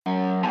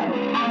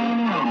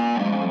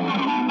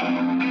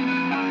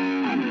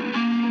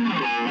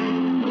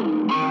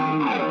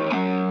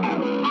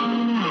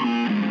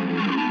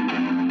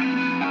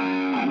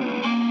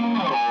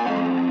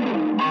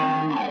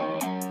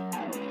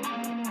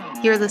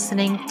You're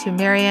listening to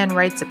Marianne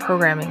Writes a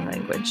Programming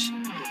Language.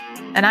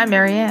 And I'm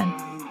Marianne.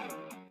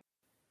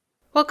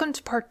 Welcome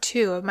to part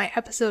 2 of my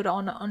episode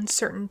on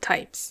uncertain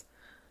types.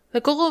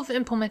 The goal of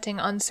implementing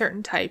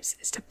uncertain types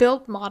is to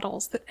build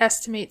models that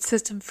estimate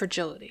system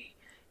fragility.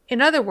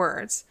 In other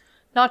words,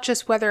 not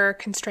just whether a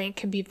constraint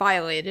can be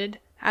violated,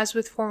 as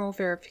with formal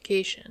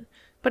verification,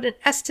 but an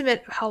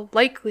estimate of how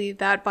likely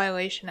that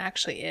violation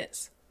actually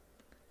is.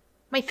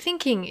 My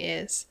thinking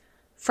is,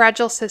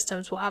 fragile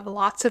systems will have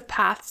lots of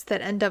paths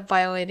that end up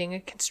violating a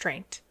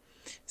constraint.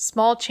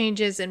 Small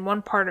changes in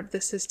one part of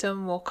the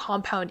system will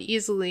compound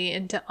easily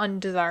into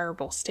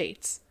undesirable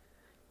states.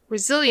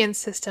 Resilient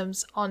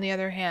systems, on the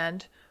other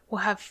hand, will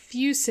have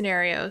few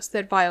scenarios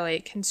that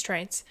violate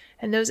constraints,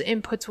 and those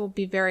inputs will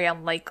be very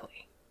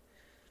unlikely.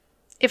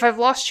 If I've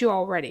lost you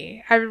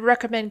already, I would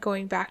recommend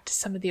going back to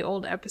some of the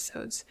old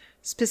episodes,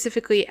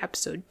 specifically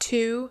episode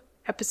 2,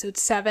 episode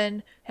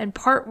 7, and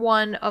part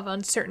 1 of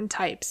Uncertain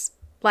Types,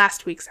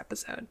 last week's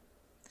episode.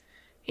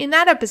 In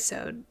that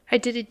episode, I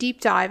did a deep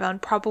dive on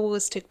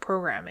probabilistic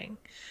programming,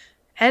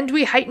 and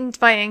we heightened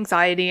my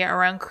anxiety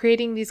around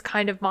creating these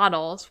kind of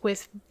models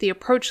with the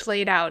approach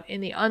laid out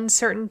in the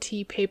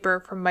Uncertainty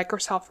paper from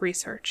Microsoft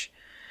Research.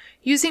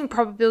 Using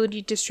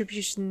probability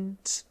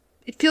distributions,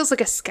 it feels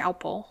like a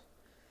scalpel.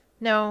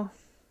 No,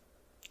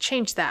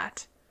 change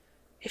that.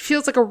 It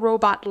feels like a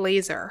robot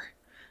laser,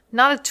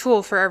 not a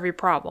tool for every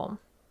problem.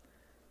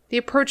 The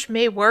approach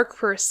may work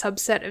for a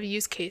subset of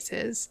use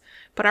cases,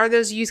 but are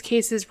those use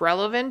cases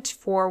relevant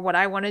for what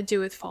I want to do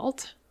with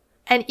fault?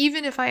 And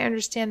even if I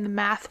understand the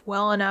math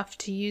well enough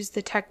to use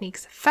the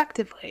techniques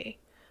effectively,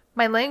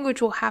 my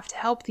language will have to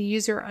help the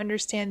user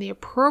understand the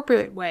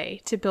appropriate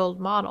way to build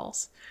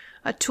models.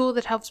 A tool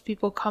that helps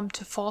people come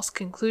to false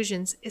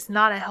conclusions is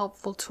not a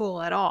helpful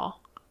tool at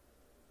all.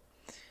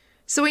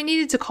 So I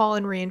needed to call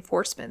in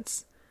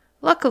reinforcements.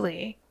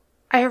 Luckily,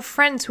 I have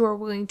friends who are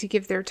willing to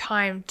give their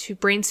time to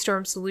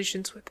brainstorm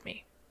solutions with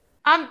me.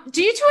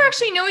 Do you two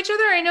actually know each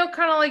other? I know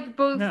kind of like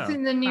both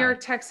in the New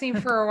York tech scene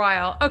for a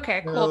while.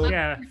 Okay, cool.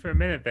 Yeah, for a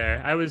minute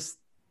there. I was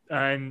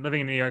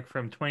living in New York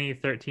from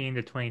 2013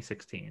 to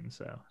 2016,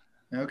 so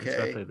that's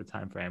roughly the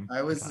time frame.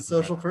 I was the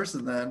social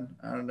person then.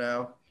 I don't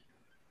know.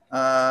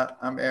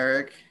 I'm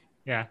Eric.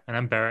 Yeah, and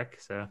I'm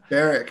Barrick. So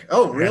Barrick.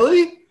 Oh,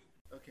 really?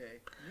 Okay.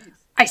 Neat.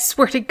 I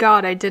swear to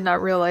God, I did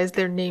not realize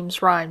their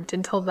names rhymed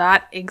until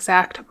that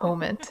exact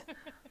moment.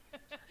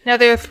 Now,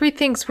 there are 3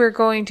 things we're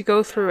going to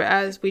go through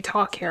as we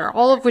talk here,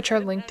 all of which are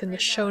linked in the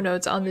show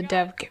notes on the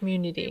dev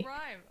community.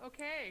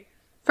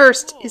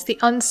 First is the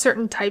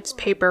Uncertain Types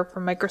paper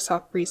from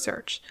Microsoft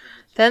Research.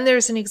 Then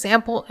there's an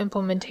example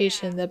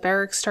implementation that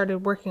Barrick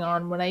started working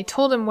on when I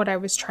told him what I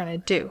was trying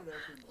to do.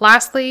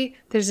 Lastly,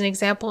 there's an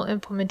example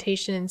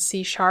implementation in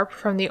C#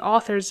 from the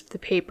authors of the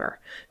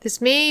paper.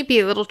 This may be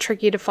a little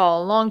tricky to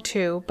follow along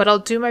to, but I'll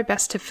do my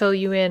best to fill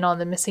you in on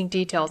the missing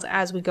details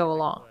as we go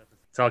along.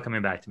 It's all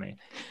coming back to me.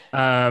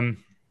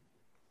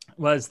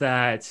 Was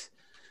that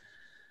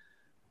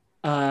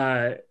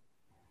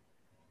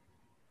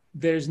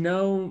there's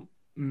no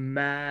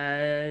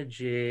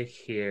magic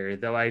here,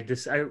 though.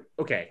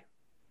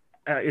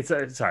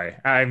 Sorry,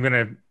 I'm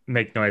gonna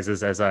make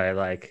noises as I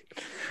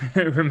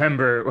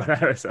remember what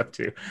I was up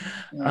to.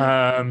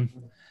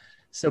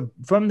 So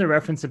from the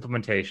reference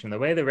implementation, the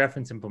way the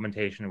reference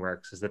implementation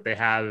works is that they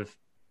have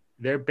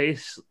their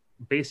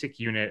basic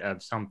unit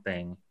of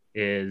something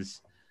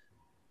is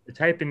the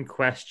type in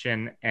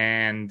question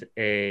and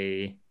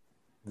a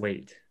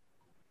weight,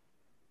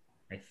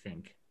 I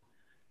think.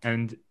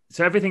 And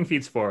so everything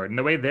feeds forward. And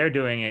the way they're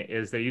doing it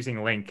is they're using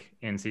LINQ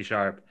in C#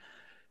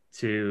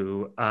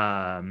 to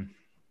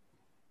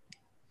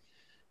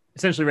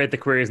essentially write the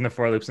queries and the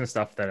for loops and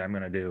stuff that I'm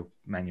going to do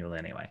manually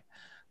anyway.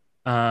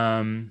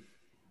 And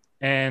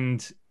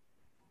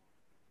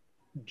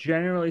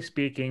generally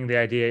speaking, the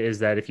idea is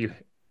that if you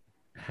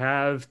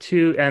have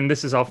two, and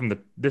this is all from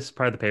this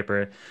part of the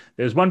paper.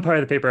 There's one part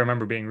of the paper I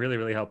remember being really,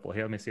 really helpful.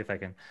 Here, let me see if I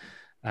can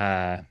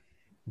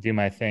do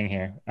my thing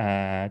here.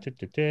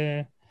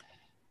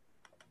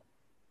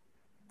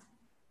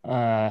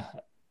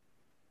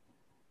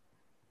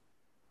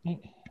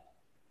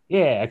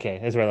 Yeah, okay.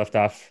 That's where I left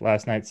off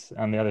last night's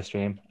on the other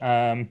stream.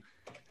 I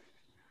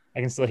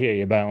can still hear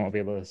you, but I won't be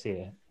able to see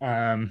it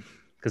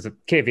because of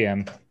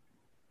KVM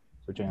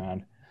switching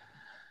on.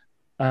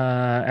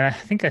 And I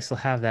think I still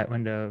have that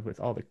window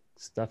with all the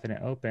stuff in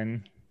it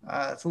open.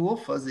 It's a little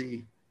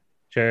fuzzy.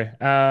 Sure.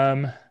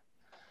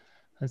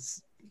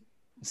 Let's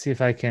see if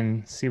I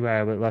can see where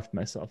I left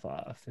myself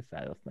off, if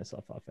I left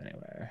myself off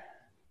anywhere.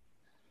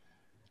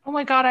 Oh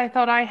my God, I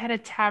thought I had a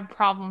tab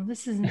problem.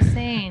 This is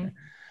insane.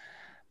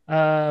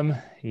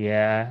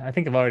 Yeah, I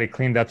think I've already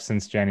cleaned up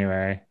since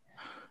January.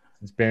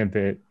 It's been a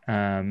bit.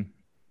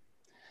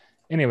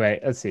 Anyway,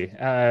 let's see.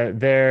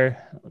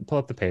 Pull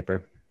up the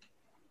paper.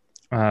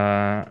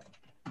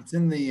 It's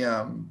in the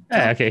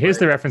okay, here's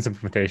the reference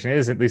implementation. It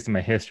is at least in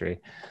my history.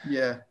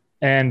 Yeah.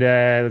 And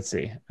let's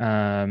see.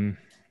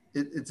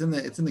 It's in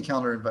the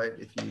calendar invite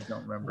if you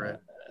don't remember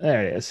it.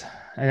 There it is.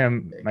 I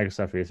am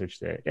Microsoft Research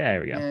Day. Yeah,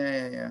 there we go.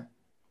 Yeah.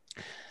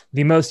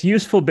 The most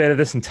useful bit of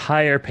this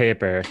entire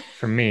paper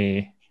for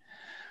me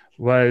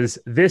was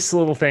this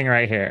little thing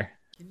right here.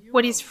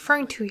 What he's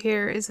referring to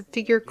here is a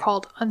figure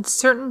called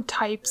uncertain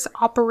types,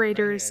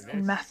 operators,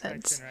 and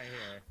methods,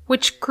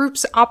 which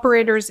groups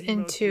operators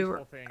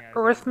into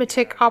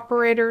arithmetic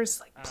operators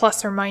like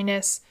plus or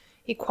minus,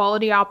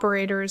 equality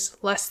operators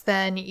less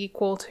than,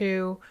 equal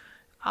to,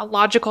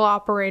 logical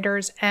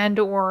operators and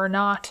or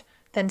not,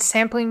 then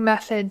sampling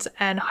methods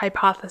and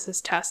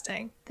hypothesis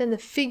testing. Then the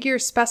figure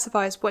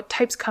specifies what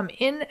types come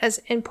in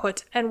as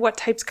input and what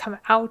types come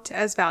out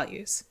as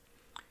values.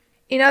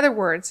 In other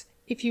words,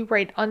 if you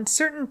write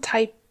uncertain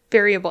type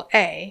variable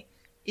A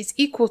is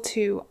equal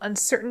to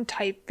uncertain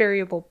type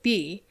variable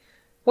B,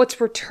 what's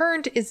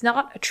returned is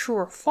not a true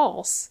or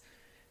false,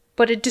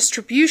 but a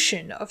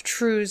distribution of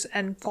trues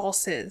and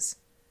falses,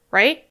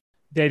 right?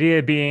 The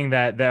idea being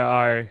that there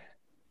are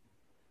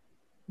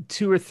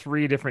 2 or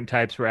 3 different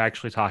types we're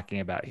actually talking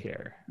about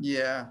here.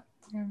 Yeah.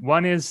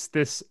 One is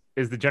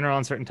the general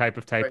uncertain type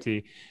of type Right.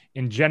 T.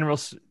 In general,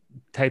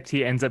 type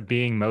T ends up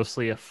being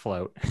mostly a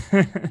float.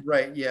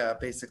 Right. Yeah.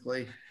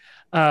 Basically.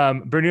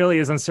 Bernoulli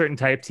is uncertain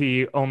type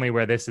T only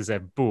where this is a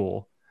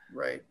bool.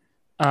 Right.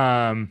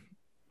 And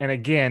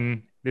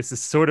again, this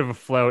is sort of a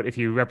float if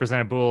you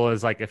represent a bool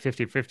as like a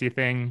 50-50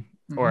 thing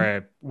or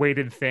a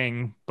weighted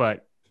thing,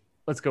 but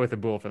let's go with a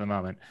bool for the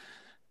moment.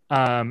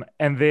 And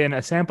then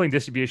a sampling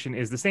distribution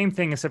is the same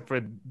thing, except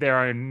for there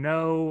are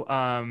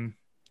no,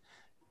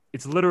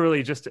 it's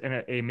literally just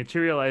a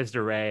materialized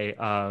array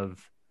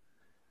of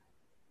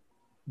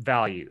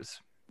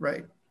values.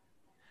 Right.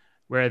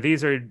 Where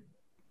these are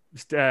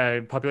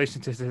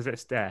population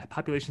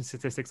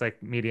statistics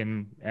like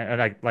median,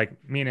 like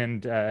mean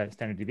and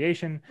standard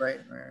deviation. Right.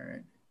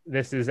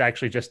 This is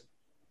actually just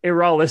a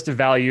raw list of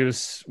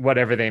values,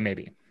 whatever they may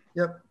be.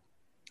 Yep.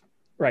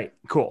 Right.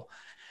 Cool.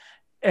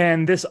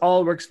 And this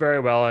all works very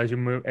well as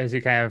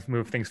you kind of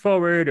move things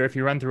forward, or if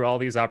you run through all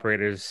these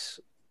operators,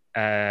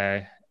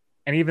 and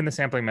even the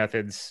sampling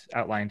methods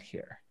outlined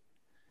here.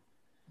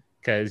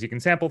 Because you can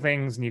sample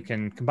things and you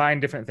can combine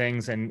different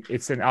things, and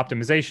it's an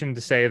optimization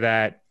to say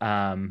that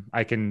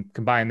I can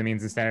combine the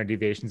means and standard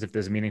deviations if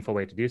there's a meaningful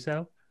way to do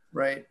so.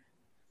 Right.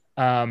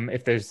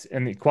 If there's,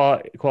 and the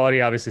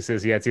quality obviously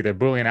says, yeah, it's either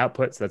Boolean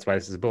output, so that's why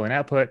this is a Boolean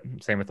output.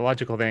 Same with the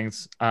logical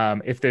things.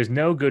 If there's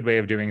no good way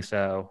of doing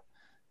so,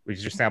 we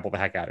just sample the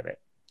heck out of it.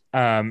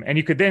 And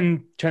you could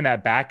then turn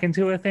that back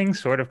into a thing,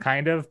 sort of,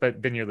 kind of,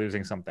 but then you're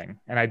losing something.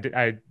 And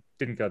I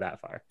didn't go that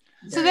far.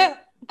 So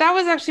that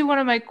was actually one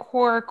of my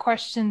core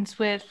questions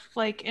with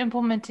like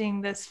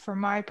implementing this for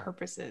my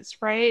purposes,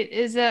 right?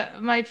 Is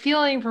that my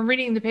feeling from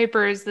reading the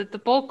paper is that the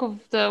bulk of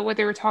what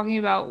they were talking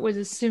about was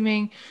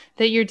assuming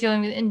that you're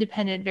dealing with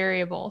independent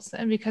variables.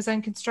 And because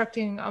I'm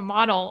constructing a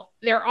model,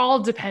 they're all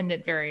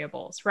dependent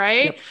variables,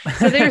 right? Yep.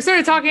 So they were sort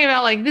of talking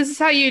about like, this is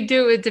how you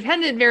do it with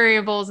dependent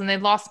variables. And they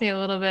lost me a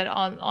little bit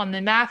on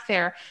the math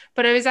there.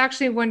 But I was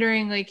actually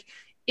wondering, like,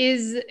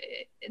 is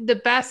the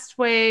best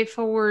way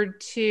forward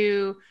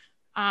to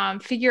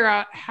figure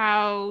out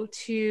how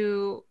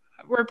to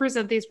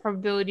represent these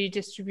probability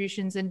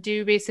distributions and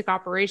do basic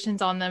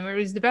operations on them, or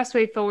is the best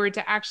way forward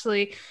to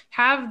actually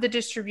have the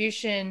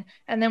distribution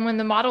and then when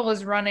the model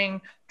is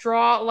running,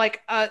 draw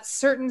like a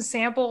certain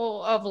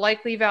sample of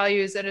likely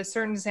values and a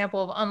certain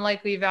sample of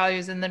unlikely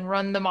values, and then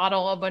run the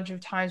model a bunch of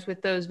times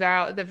with those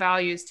the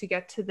values to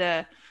get to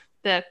the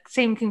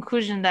same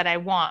conclusion that I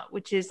want,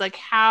 which is like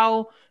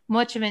how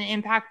much of an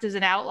impact does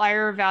an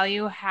outlier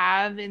value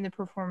have in the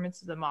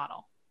performance of the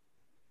model?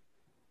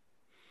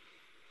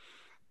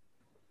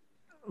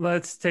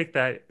 Let's take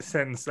that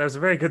sentence. That was a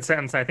very good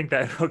sentence. I think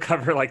that will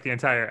cover like the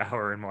entire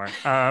hour and more.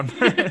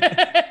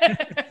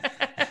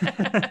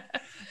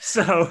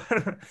 So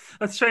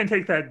let's try and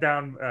take that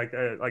down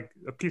like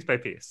piece by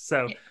piece.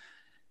 So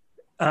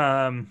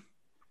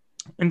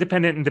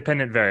independent and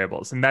dependent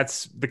variables. And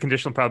that's the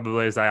conditional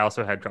probabilities I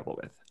also had trouble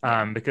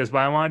with. Because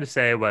what I wanted to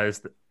say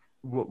was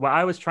what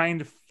I was trying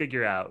to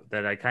figure out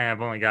that I kind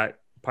of only got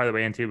part of the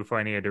way into before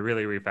I needed to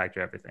really refactor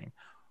everything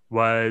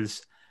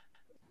was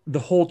the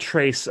whole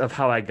trace of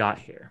how I got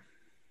here.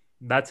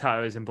 That's how I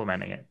was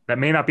implementing it. That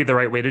may not be the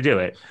right way to do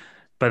it,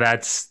 but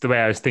that's the way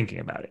I was thinking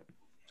about it.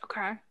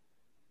 Okay.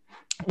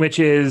 Which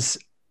is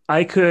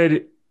I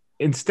could,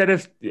 instead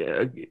of,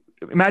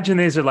 imagine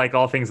these are like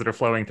all things that are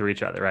flowing through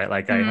each other, right?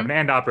 Like I have an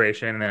AND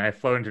operation and then I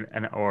flow into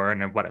an OR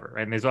and whatever,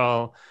 right?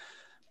 And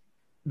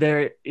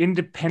they're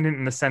independent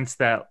in the sense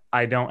that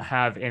I don't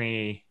have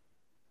any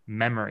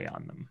memory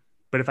on them.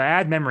 But if I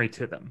add memory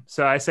to them,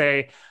 so I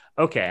say,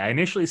 okay, I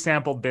initially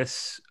sampled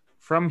this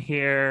from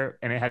here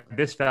and it had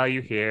this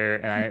value here.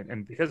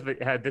 And because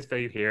it had this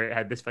value here, it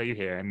had this value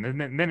here. And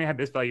then it had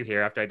this value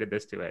here after I did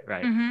this to it,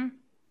 right? Mm-hmm.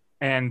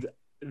 And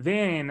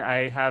then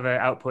I have an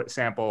output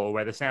sample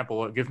where the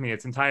sample gives me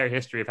its entire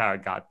history of how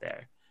it got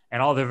there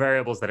and all the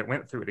variables that it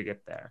went through to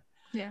get there.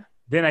 Yeah.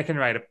 Then I can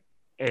write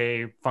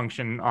a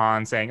function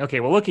on saying, okay,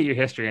 well, look at your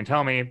history and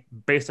tell me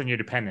based on your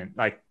dependent,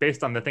 like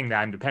based on the thing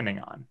that I'm depending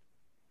on,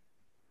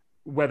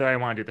 whether I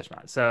want to do this or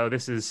not. So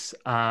this is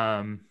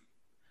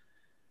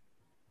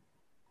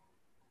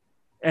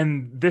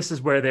And this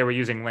is where they were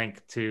using LINQ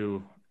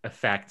to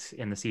effect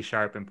in the C#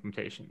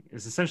 implementation.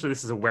 Is essentially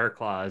this is a where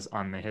clause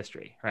on the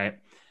history, right?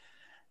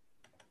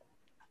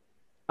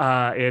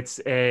 It's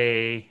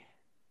a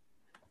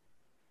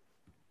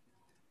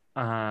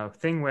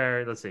thing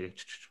where, let's see,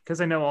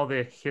 because I know all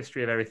the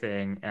history of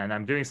everything, and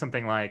I'm doing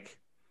something like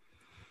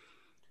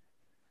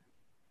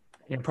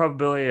in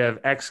probability of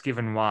X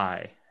given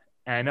Y,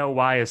 and I know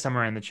Y is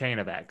somewhere in the chain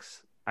of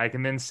X, I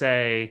can then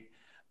say,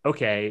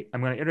 okay,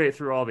 I'm going to iterate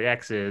through all the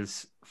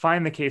X's,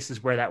 find the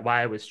cases where that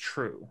Y was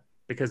true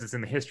because it's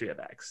in the history of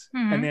X.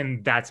 Mhm. And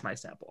then that's my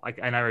sample.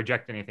 And I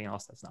reject anything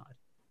else that's not.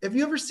 Have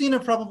you ever seen a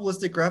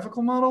probabilistic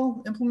graphical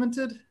model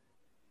implemented? I'm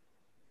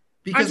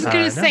Because just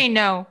going to no. say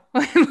no.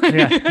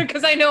 Yeah.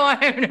 Because I know I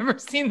have never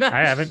seen that.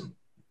 I haven't.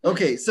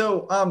 okay,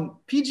 so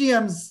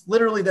PGMs,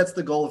 literally that's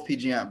the goal of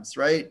PGMs,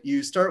 right?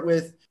 You start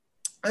with,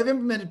 I've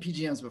implemented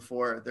PGMs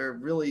before. They're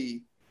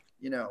really,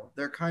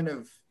 they're kind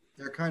of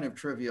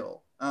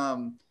trivial.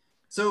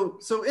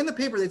 So in the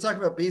paper they talk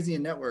about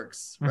Bayesian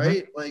networks,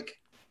 right? Like,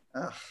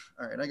 all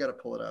right, I got to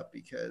pull it up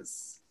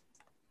because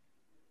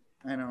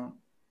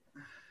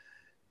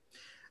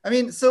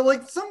so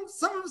like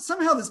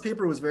somehow this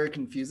paper was very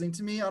confusing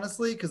to me,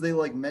 honestly, because they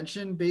like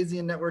mention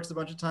Bayesian networks a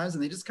bunch of times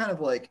and they just kind of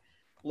like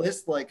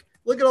list like,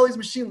 look at all these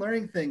machine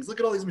learning things. Look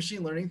at all these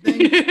machine learning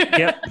things.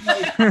 Yep.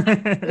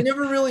 Like, they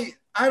never really,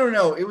 I don't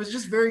know. It was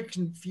just very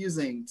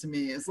confusing to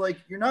me. It's like,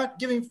 you're not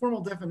giving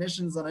formal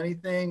definitions on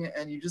anything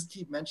and you just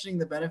keep mentioning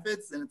the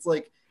benefits. And it's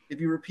like, if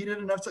you repeat it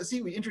enough times,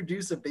 see, we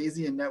introduce a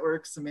Bayesian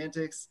network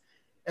semantics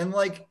and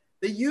like,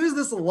 they use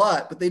this a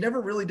lot, but they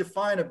never really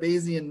define a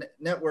Bayesian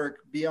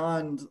network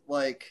beyond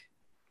like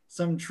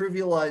some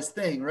trivialized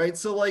thing, right?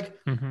 So like,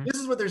 this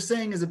is what they're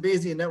saying is a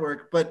Bayesian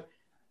network, but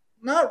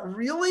not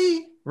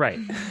really. Right.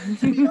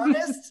 To be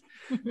honest,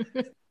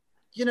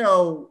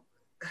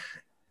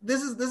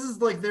 this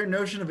is like their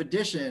notion of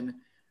addition,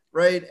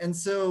 right? And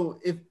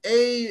so if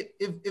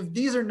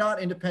these are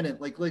not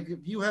independent, like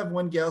if you have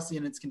one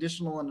Gaussian, it's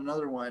conditional on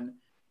another one,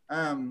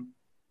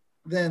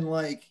 then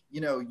like,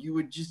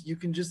 you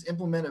can just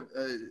implement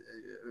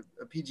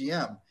a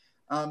PGM.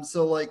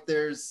 So like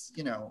there's,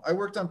 I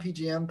worked on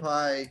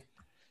PGMPy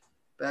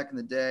back in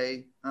the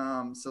day.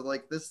 So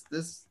like this,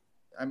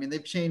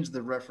 they've changed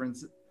the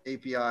reference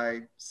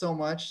API so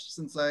much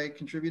since I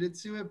contributed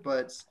to it,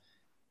 but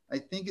I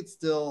think it's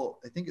still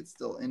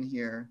in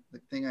here, the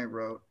thing I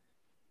wrote.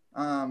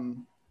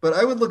 But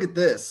I would look at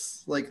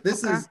this. Like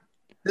this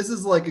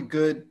is like a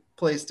good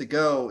place to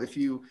go if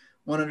you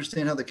want to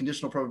understand how the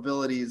conditional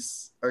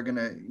probabilities are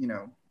gonna,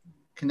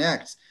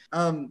 connect.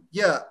 The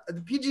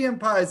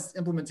PGMPy's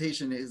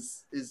implementation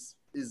is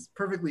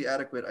perfectly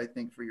adequate, I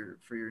think, for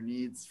your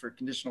needs for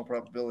conditional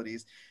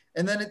probabilities.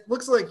 And then it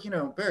looks like,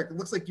 Berik, it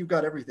looks like you've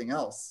got everything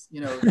else.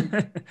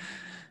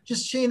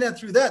 Just chain that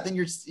through that, then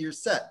you're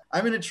set.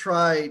 I'm gonna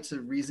try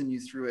to reason you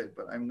through it,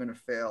 but I'm gonna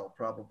fail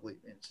probably.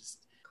 It's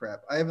just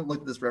crap. I haven't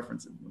looked at this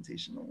reference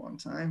implementation in a long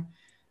time.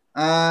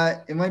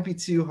 It might be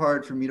too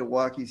hard for me to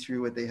walk you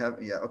through what they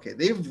have. Yeah, okay.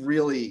 They've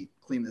really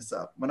cleaned this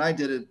up. When I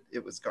did it,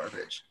 it was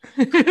garbage.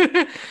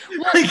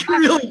 Like,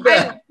 really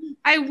bad.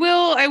 I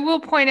will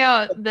point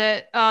out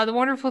that the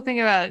wonderful thing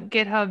about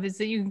GitHub is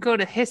that you can go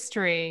to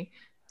history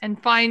and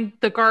find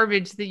the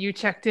garbage that you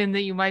checked in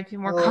that you might be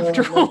more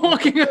comfortable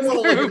looking at.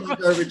 Look at the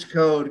garbage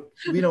code.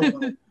 We don't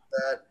want to do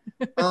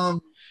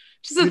that.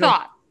 Just a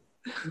thought.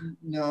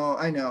 No,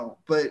 I know,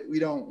 but we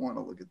don't want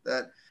to look at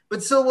that.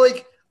 But so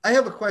like, I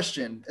have a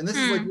question, and this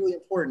is like really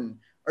important.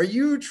 Are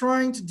you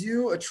trying to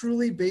do a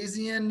truly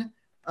Bayesian,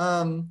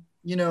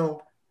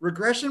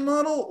 regression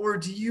model, or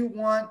do you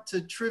want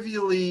to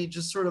trivially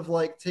just sort of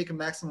like take a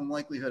maximum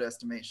likelihood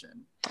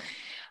estimation?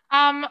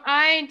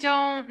 I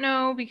don't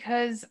know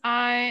because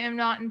I am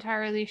not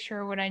entirely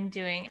sure what I'm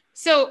doing.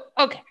 So,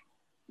 okay.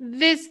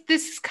 This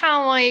is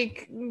kind of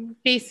like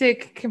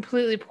basic,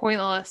 completely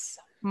pointless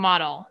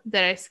model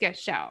that I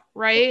sketched out,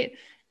 right?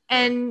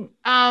 And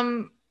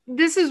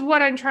this is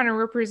what I'm trying to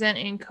represent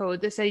in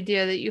code, this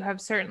idea that you have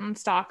certain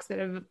stocks that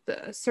have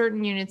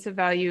certain units of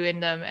value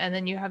in them, and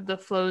then you have the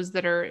flows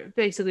that are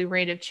basically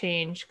rate of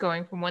change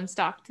going from one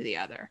stock to the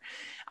other.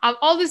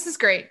 All this is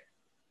great,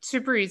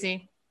 super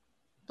easy.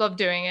 Love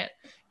doing it.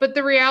 But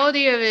the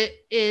reality of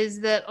it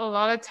is that a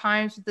lot of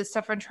times with the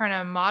stuff I'm trying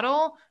to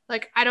model,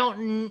 like I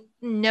don't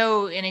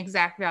know an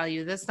exact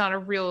value. That's not a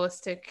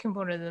realistic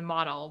component of the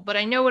model, but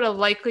I know what a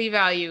likely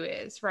value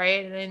is,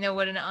 right? And I know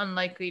what an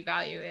unlikely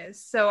value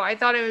is. So I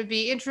thought it would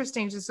be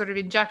interesting to sort of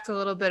inject a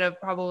little bit of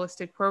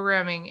probabilistic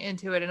programming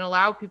into it and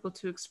allow people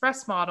to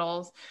express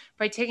models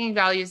by taking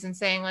values and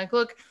saying like,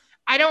 look,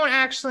 I don't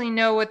actually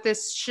know what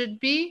this should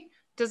be.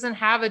 It doesn't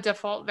have a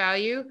default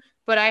value,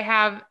 but I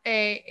have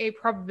a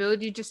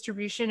probability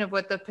distribution of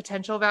what the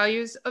potential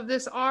values of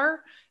this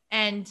are,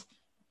 and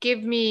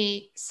give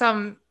me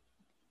some,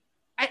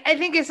 I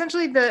think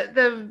essentially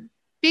the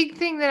big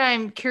thing that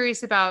I'm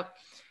curious about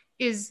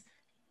is,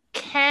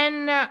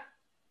 can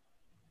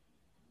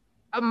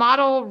a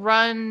model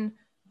run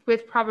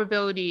with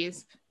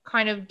probabilities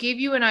kind of give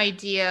you an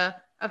idea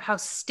of how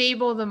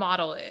stable the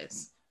model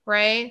is,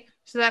 right?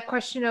 So that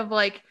question of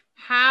like,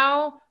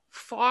 how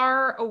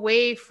far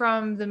away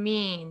from the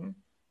mean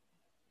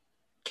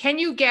can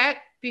you get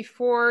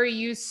before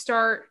you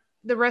start,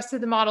 the rest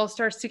of the model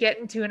starts to get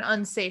into an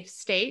unsafe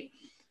state?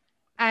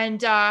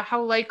 And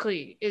how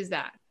likely is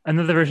that?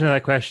 Another version of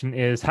that question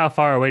is, how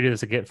far away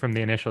does it get from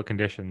the initial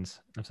conditions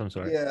of some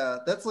sort? Yeah,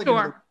 that's like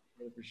Sure.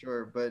 another for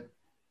sure. But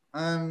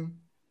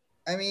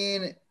I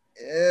mean,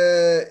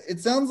 it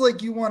sounds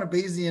like you want a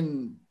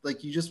Bayesian,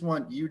 like you just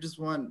want a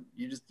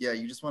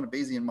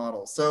Bayesian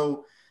model.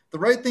 So the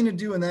right thing to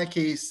do in that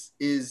case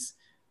is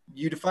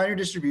you define your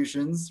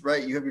distributions,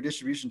 right? You have your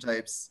distribution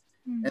types,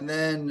 and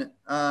then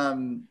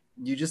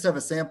you just have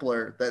a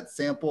sampler that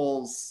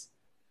samples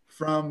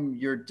from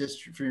your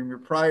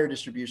prior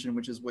distribution,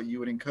 which is what you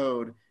would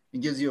encode,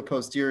 and gives you a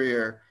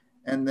posterior,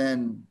 and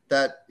then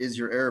that is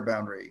your error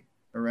boundary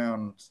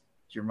around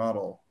your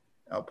model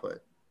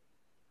output.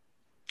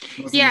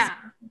 Yeah.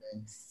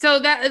 So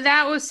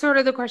that was sort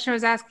of the question I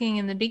was asking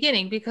in the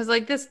beginning, because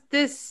like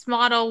this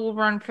model will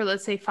run for,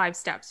 let's say, 5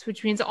 steps,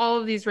 which means all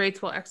of these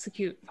rates will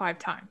execute 5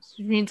 times,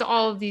 which means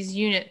all of these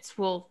units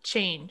will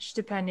change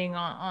depending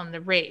on the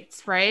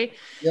rates, right?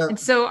 Yeah. And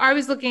so I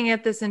was looking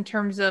at this in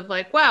terms of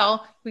like,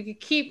 well, we could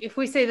keep, if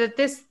we say that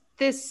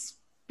this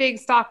big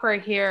stock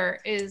right here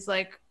is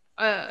like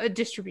a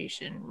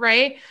distribution,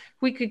 right?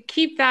 We could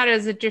keep that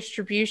as a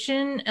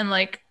distribution and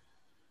like,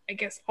 I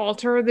guess,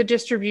 alter the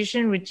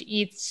distribution with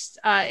each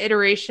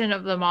iteration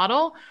of the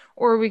model,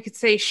 or we could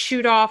say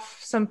shoot off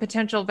some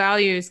potential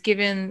values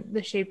given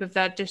the shape of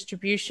that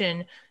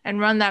distribution and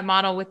run that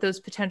model with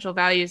those potential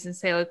values and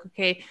say like,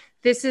 okay,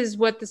 this is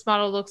what this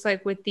model looks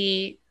like with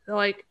the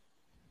like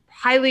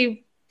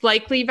highly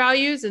likely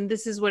values, and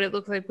this is what it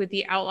looks like with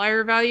the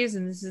outlier values,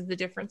 and this is the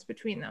difference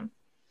between them.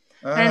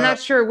 And I'm not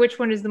sure which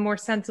one is the more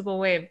sensible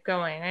way of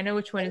going. I know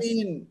which one is. I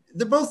mean,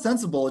 they're both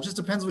sensible. It just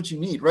depends what you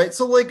need, right?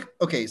 So, like,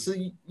 okay, so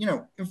you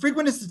know, in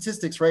frequentist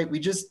statistics, right? We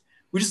just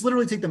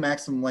literally take the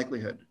maximum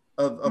likelihood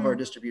of our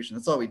distribution.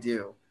 That's all we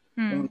do.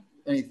 When we do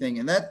anything,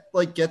 and that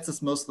like gets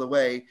us most of the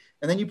way.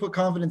 And then you put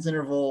confidence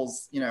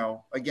intervals, you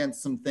know,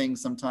 against some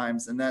things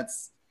sometimes, and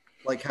that's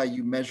like how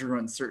you measure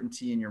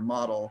uncertainty in your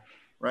model,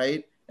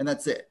 right? And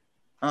that's it.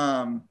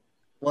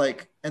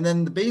 Like, and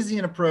then the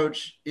Bayesian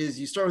approach is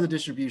you start with a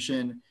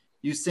distribution,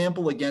 you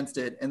sample against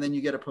it, and then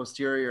you get a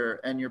posterior.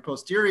 And your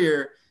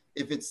posterior,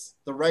 if it's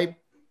the right,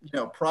 you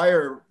know,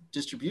 prior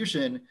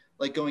distribution,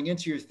 like going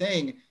into your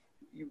thing,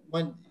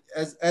 when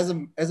as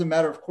a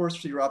matter of course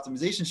for your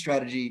optimization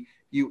strategy,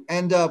 you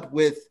end up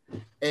with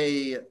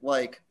a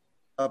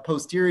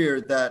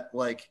posterior that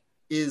like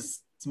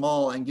is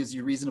small and gives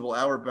you reasonable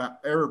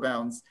error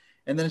bounds,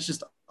 and then it's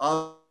just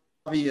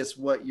obvious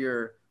what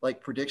your like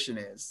prediction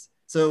is.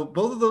 So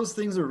both of those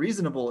things are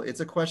reasonable.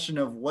 It's a question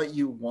of what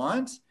you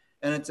want,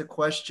 and it's a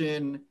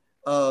question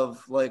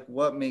of like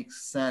what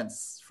makes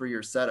sense for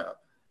your setup.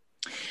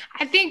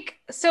 I think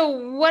so.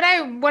 What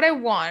I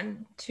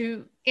want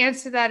to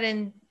answer that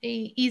in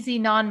a easy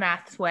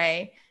non-math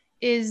way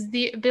is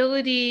the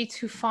ability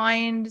to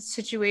find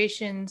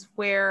situations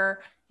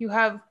where you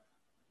have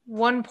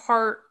one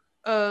part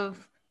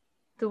of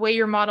the way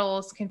your model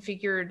is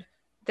configured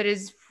that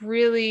is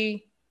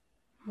really,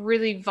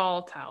 really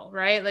volatile,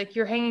 right? Like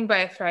you're hanging by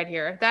a thread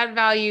here. If that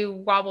value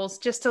wobbles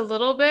just a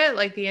little bit,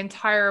 like the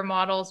entire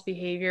model's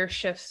behavior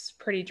shifts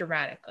pretty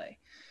dramatically.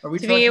 Are we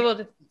to be able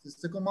to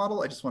statistical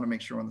model? I just want to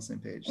make sure we're on the same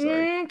page.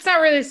 Sorry. It's not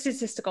really a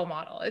statistical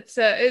model.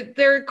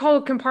 They're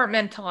called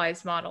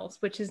compartmentalized models,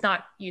 which is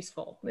not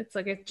useful. It's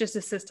just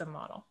a system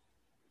model.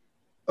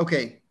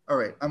 Okay. All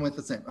right. I'm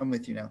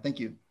with you now. Thank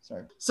you.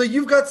 Sorry. So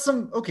you've got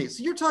so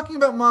you're talking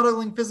about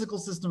modeling physical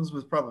systems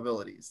with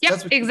probabilities.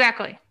 Yep,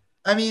 exactly.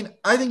 I mean,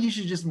 I think you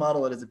should just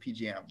model it as a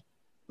PGM.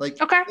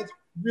 Like, okay. That's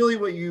really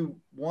what you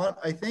want,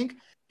 I think.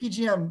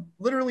 PGM,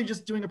 literally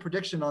just doing a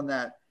prediction on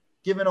that,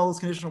 given all those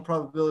conditional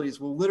probabilities,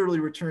 will literally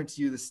return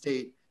to you the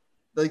state,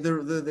 like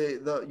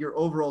your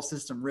overall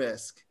system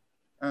risk,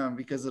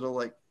 because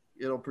it'll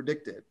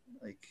predict it,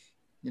 like,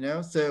 you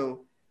know.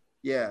 So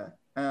yeah,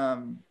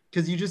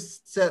 because you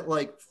just set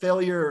like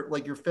failure,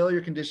 like your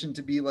failure condition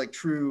to be like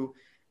true,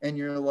 and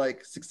your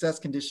like success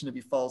condition to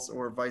be false,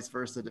 or vice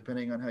versa,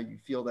 depending on how you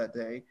feel that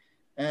day.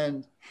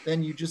 And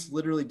then you just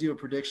literally do a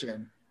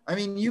prediction. I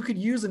mean, you could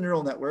use a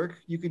neural network,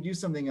 you could use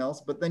something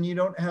else, but then you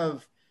don't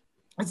have,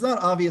 it's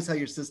not obvious how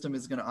your system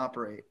is going to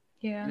operate.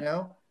 Yeah. You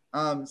know?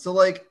 So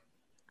like,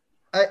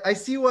 I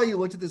see why you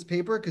looked at this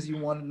paper, because you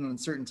wanted an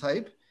uncertain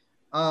type.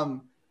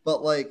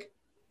 But like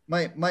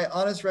my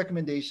honest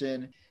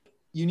recommendation,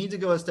 you need to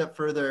go a step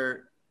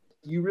further.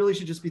 You really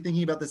should just be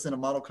thinking about this in a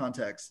model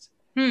context.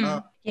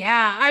 Yeah.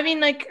 I mean,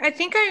 like, I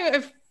think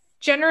I've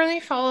generally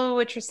follow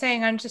what you're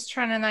saying. I'm just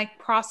trying to like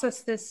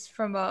process this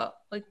from a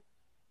like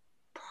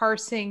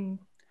parsing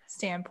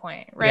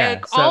standpoint, right? Yeah,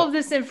 like all of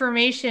this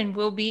information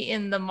will be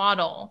in the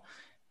model,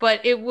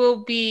 but it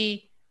will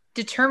be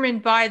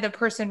determined by the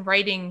person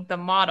writing the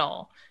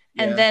model.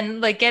 Yeah. And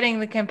then like getting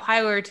the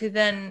compiler to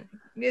then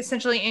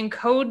essentially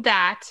encode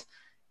that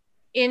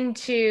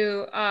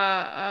into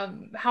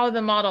how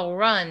the model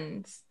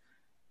runs.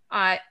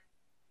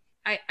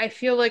 I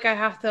feel like I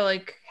have to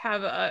like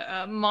have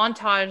a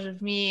montage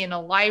of me in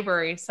a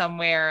library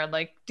somewhere,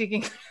 like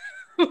digging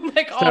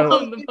like all So-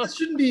 of the books.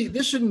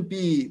 This shouldn't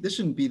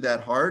be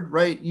that hard,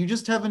 right? You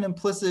just have an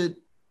implicit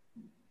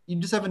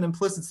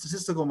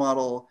statistical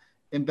model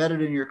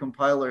embedded in your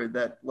compiler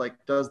that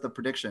like does the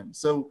prediction.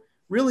 So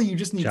really you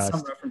just need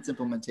some reference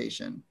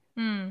implementation.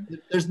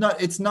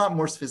 It's not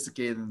more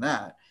sophisticated than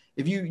that.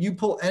 If you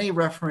pull any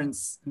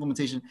reference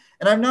implementation,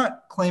 and I'm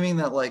not claiming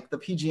that like the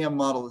PGM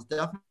model is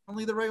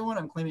definitely the right one.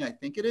 I'm claiming I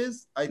think it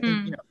is. I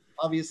think, you know,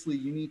 obviously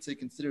you need to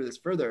consider this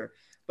further,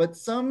 but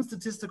some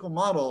statistical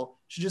model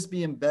should just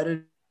be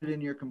embedded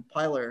in your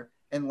compiler,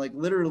 and like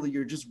literally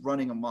you're just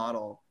running a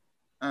model,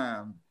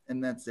 and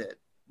that's it.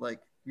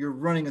 Like you're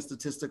running a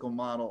statistical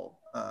model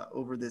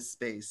over this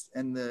space,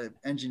 and the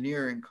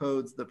engineer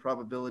encodes the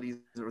probabilities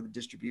or the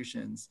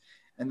distributions,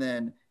 and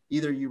then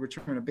either you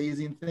return a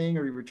Bayesian thing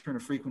or you return a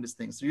frequentist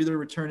thing. So you're either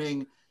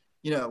returning,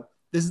 you know,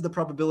 this is the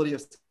probability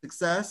of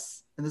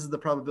success and this is the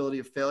probability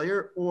of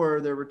failure,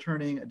 or they're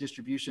returning a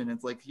distribution.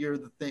 It's like, here are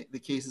the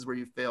cases where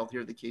you failed, here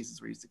are the cases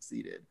where you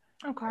succeeded.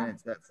 Okay. And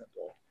it's that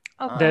simple.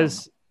 Okay.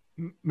 There's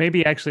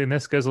maybe actually, and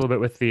this goes a little bit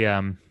with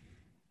the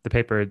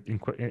paper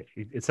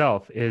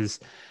itself,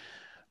 is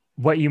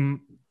what you,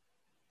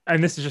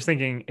 and this is just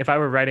thinking, if I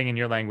were writing in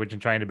your language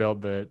and trying to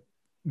build a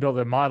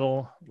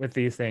model with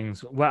these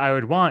things, what I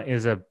would want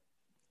is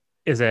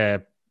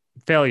a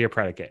failure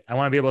predicate. I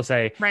want to be able to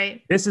say,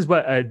 right, this is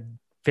what a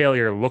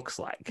failure looks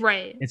like.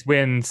 Right. It's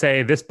when,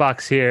 say, this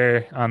box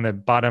here on the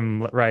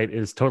bottom right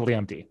is totally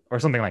empty or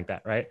something like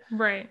that, right?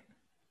 Right.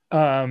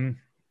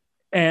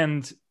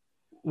 And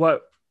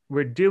what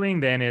we're doing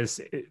then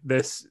is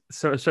this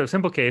sort of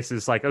simple case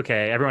is like,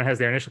 okay, everyone has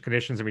their initial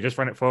conditions and we just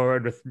run it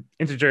forward with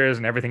integers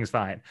and everything's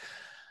fine.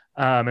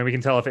 And we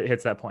can tell if it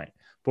hits that point.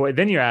 But what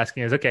then you're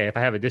asking is, okay, if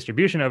I have a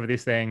distribution over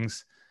these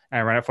things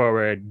and I run it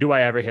forward, do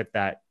I ever hit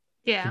that?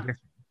 Yeah.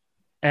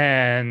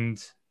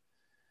 And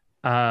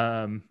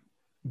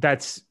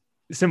that's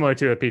similar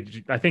to a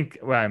PG. I think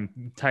what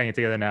I'm tying it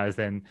together now is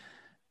then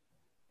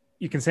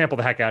you can sample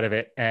the heck out of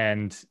it,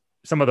 and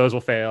some of those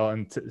will fail,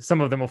 and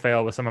some of them will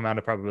fail with some amount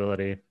of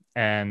probability.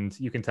 And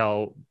you can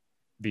tell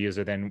the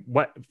user then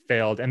what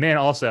failed. And then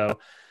also,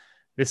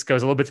 this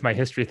goes a little bit to my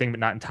history thing, but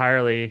not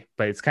entirely,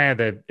 but it's kind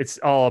of it's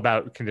all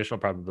about conditional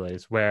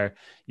probabilities, where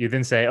you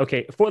then say,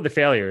 okay, for the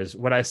failures,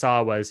 what I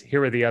saw was,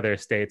 here were the other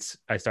states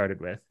I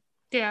started with.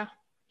 Yeah.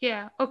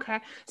 Yeah. Okay.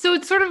 So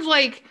it's sort of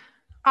like,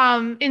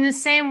 in the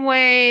same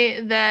way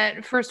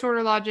that first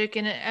order logic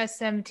in an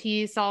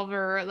SMT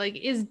solver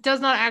does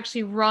not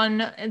actually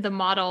run the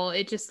model.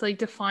 It just like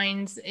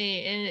defines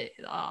a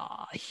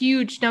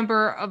huge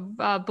number of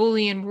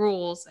Boolean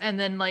rules and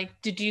then like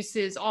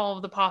deduces all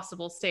of the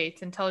possible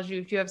states and tells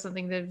you if you have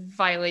something that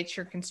violates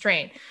your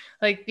constraint.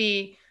 Like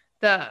the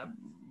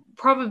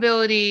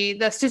probability,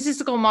 the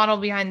statistical model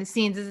behind the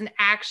scenes isn't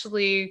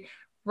actually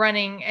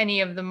running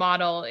any of the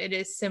model. It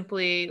is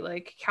simply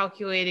like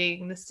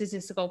calculating the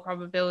statistical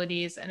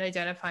probabilities and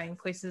identifying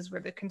places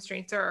where the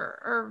constraints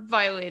are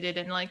violated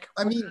and like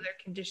what other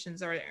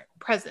conditions are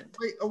present.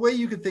 A way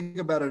you could think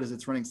about it is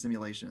it's running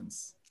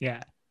simulations.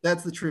 Yeah.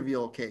 That's the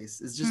trivial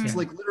case. It's just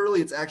like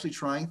literally it's actually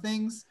trying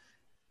things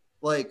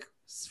like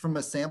from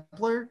a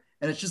sampler,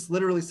 and it's just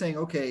literally saying,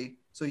 okay,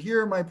 so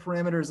here are my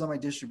parameters on my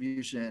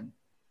distribution.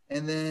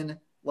 And then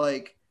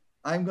like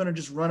I'm going to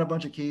just run a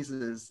bunch of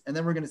cases, and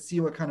then we're going to see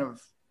what kind of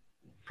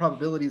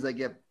probabilities I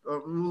get.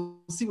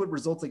 We'll see what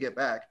results I get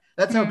back.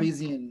 That's how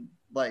Bayesian,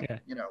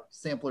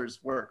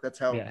 samplers work. That's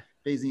how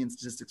Bayesian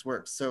statistics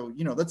works. So,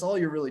 that's all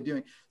you're really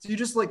doing. So you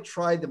just like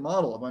try the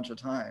model a bunch of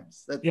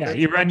times.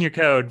 You run your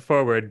code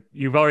forward.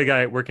 You've already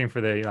got it working for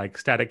the like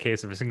static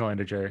case of a single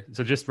integer.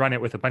 So just run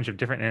it with a bunch of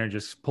different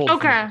integers pulled.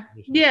 Okay.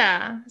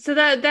 Yeah. So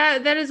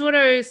that is what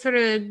I was sort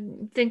of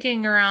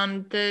thinking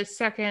around the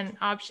second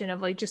option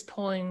of like just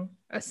pulling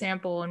a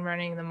sample and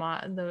running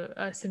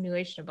the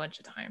simulation a bunch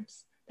of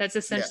times. That's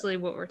essentially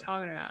what we're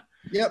talking about.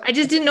 Yep. I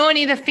just didn't know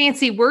any of the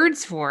fancy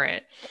words for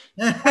it.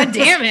 God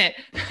damn it.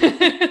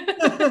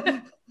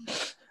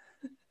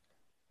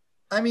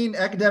 I mean,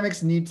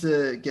 academics need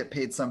to get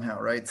paid somehow,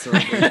 right? So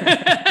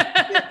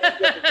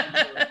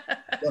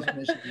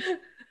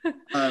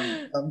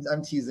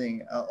I'm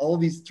teasing. All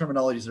of these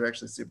terminologies are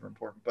actually super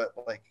important, but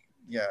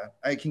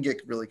I can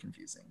get really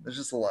confusing. There's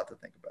just a lot to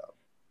think about.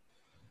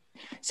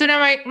 So now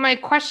my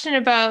question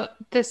about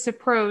this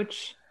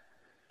approach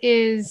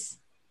is,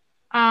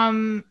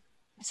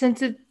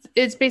 since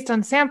it's based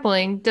on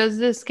sampling, does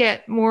this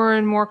get more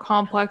and more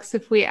complex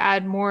if we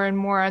add more and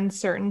more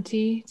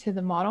uncertainty to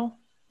the model?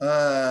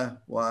 Well,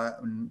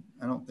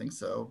 I don't think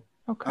so.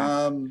 Okay.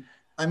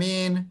 I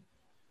mean,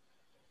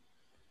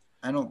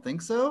 I don't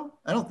think so.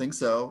 I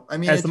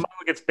mean, as the model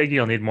gets big,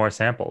 you'll need more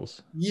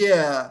samples.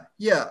 Yeah.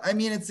 I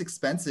mean, it's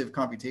expensive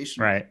computationally.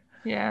 Right.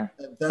 Yeah.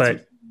 That's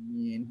what you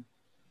mean.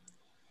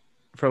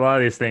 For a lot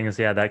of these things,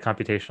 that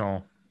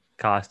computational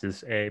cost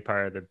is a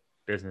part of the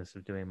business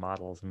of doing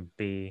models, and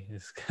B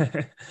is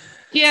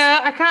Yeah,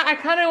 I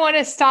kind of want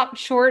to stop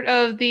short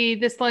of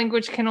this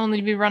language can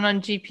only be run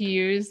on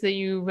GPUs that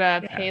you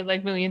pay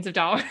like millions of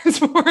dollars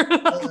for.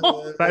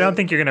 But I don't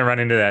think you're gonna run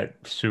into that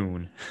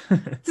soon.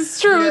 This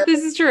is true. Yeah.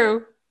 This is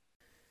true.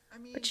 I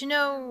mean, But you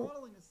know,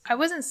 modeling is I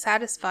wasn't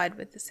satisfied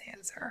with this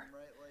answer.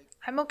 right? Like,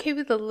 I'm okay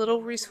with a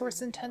little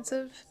resource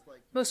intensive.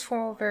 Most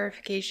formal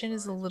verification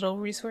is a little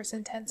resource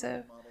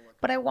intensive,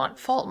 but I want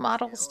fault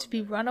models to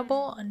be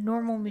runnable on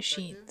normal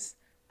machines.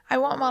 I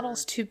want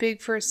models too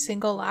big for a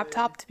single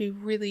laptop to be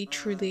really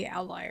truly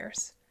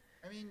outliers.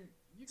 I mean,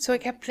 So I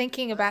kept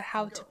thinking about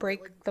how to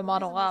break the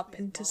model up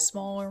into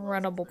smaller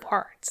runnable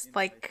parts.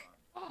 Like,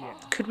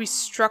 could we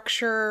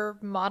structure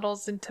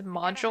models into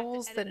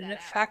modules that in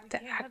effect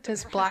act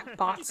as black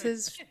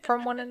boxes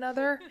from one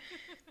another?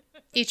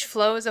 Each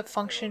flow is a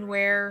function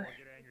where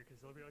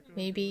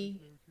maybe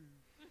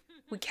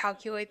we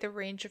calculate the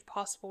range of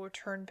possible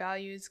return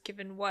values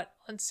given what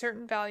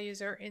uncertain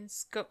values are in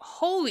scope.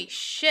 Holy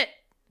shit!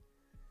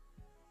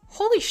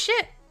 Holy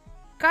shit!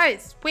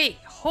 Guys, wait,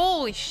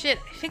 holy shit,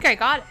 I think I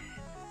got it.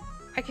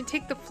 I can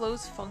take the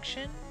flows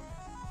function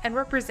and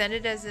represent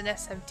it as an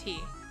SMT,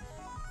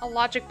 a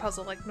logic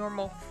puzzle like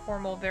normal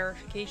formal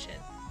verification.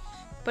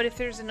 But if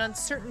there's an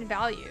uncertain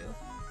value,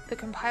 the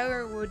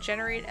compiler will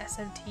generate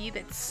SMT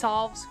that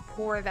solves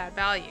for that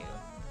value,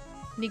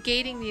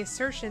 negating the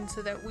assertion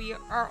so that we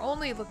are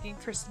only looking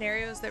for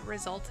scenarios that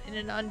result in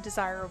an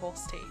undesirable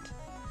state.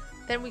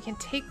 Then we can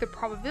take the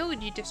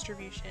probability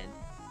distribution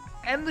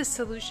and the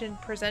solution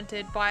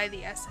presented by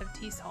the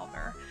SMT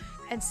solver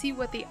and see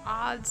what the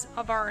odds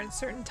of our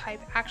uncertain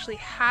type actually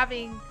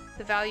having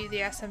the value the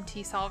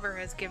SMT solver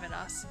has given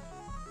us.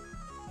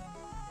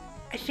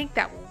 I think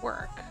that will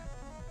work.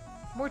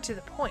 More to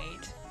the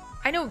point,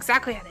 I know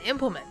exactly how to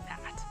implement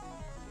that.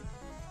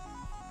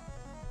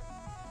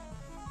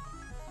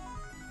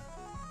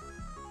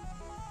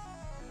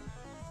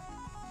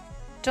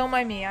 Don't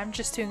mind me, I'm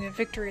just doing a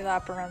victory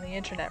lap around the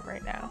internet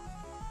right now.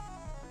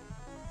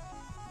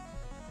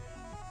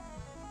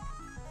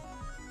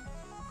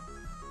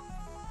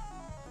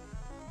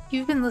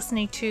 You've been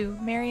listening to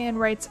Marianne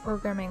Wright's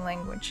Programming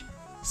Language.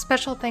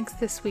 Special thanks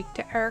this week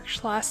to Eric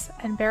Schloss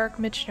and Barrick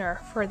Michener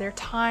for their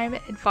time,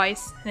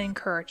 advice, and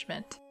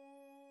encouragement.